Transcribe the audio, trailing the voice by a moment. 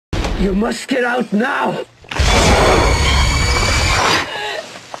You must get out now!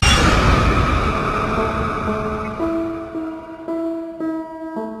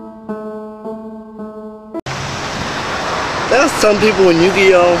 There are some people in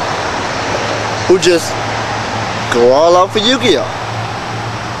Yugioh who just go all out for Yugioh.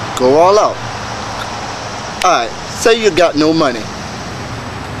 Go all out. Alright, say you got no money.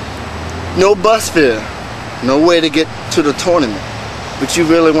 No bus fare. No way to get to the tournament. But you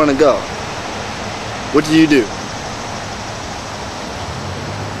really want to go. What do?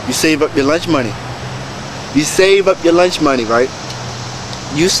 You save up your lunch money. You save up your lunch money, right?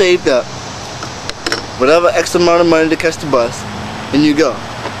 You saved up whatever extra amount of money to catch the bus, and you go.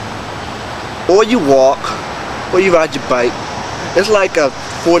 Or you walk, or you ride your bike. It's like a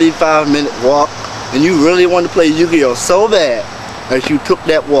 45-minute walk, and you really want to play Yugioh so bad that you took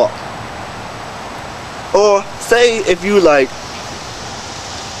that walk. Or say if you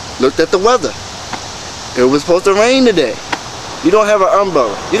looked at the weather. It was supposed to rain today. You don't have an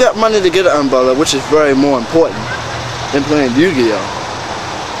umbrella. You got money to get an umbrella, which is very more important than playing Yugioh.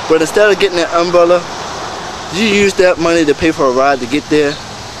 But instead of getting that umbrella, you use that money to pay for a ride to get there.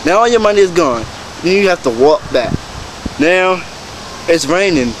 Now all your money is gone. Then you have to walk back. Now it's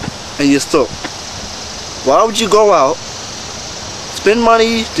raining and you're soaked. Why would you go out, spend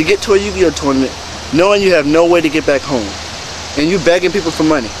money to get to a Yugioh tournament, knowing you have no way to get back home? And you begging people for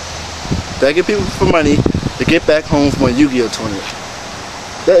money. Begging people for money to get back home from a Yugioh tournament.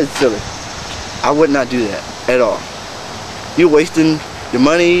 That is silly. I would not do that at all. You're wasting your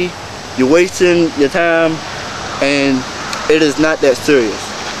money, you're wasting your time, and it is not that serious.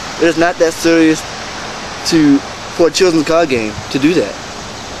 It is not that serious for a children's card game to do that.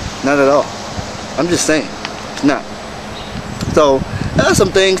 Not at all. I'm just saying, it's not. So there are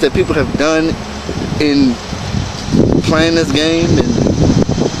some things that people have done in playing this game, and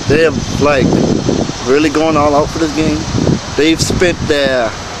they have really gone all out for this game. They've spent their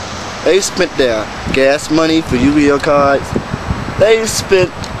gas money for Yu-Gi-Oh cards. They've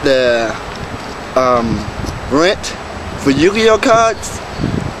spent their rent for Yu-Gi-Oh cards.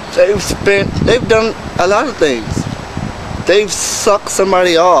 They've done a lot of things. They've sucked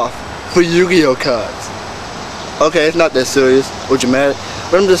somebody off for Yu-Gi-Oh cards. Okay, it's not that serious or dramatic,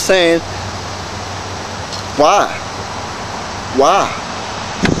 but I'm just saying, why?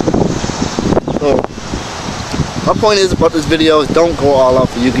 So my point is about this video is don't go all out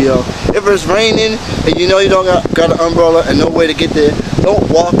for Yu-Gi-Oh. If it's raining and you know you don't got an umbrella and no way to get there, don't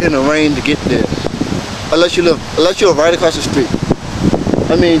walk in the rain to get there. Unless you're right across the street.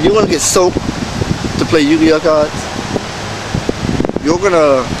 I mean, you're gonna get soaked to play Yu-Gi-Oh cards. You're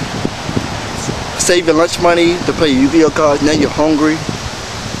gonna save your lunch money to play Yu-Gi-Oh cards. Now you're hungry.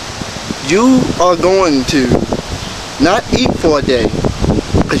 You are going to not eat for a day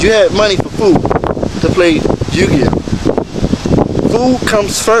because you had money for food to play Yu-Gi-Oh. Food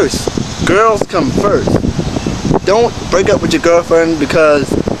comes first. Girls come first. Don't break up with your girlfriend because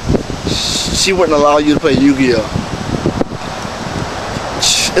she wouldn't allow you to play Yu-Gi-Oh.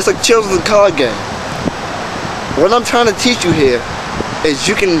 It's a children's card game. What I'm trying to teach you here is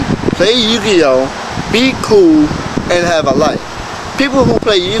you can play Yu-Gi-Oh, be cool, and have a life. People who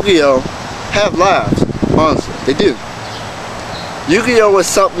play Yu-Gi-Oh have lives, honestly, they do. Yu-Gi-Oh is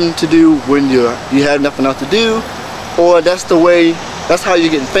something to do when you have nothing else to do, or that's how you're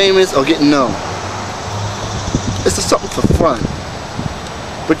getting famous or getting known. It's just something for fun.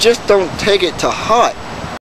 But just don't take it to heart.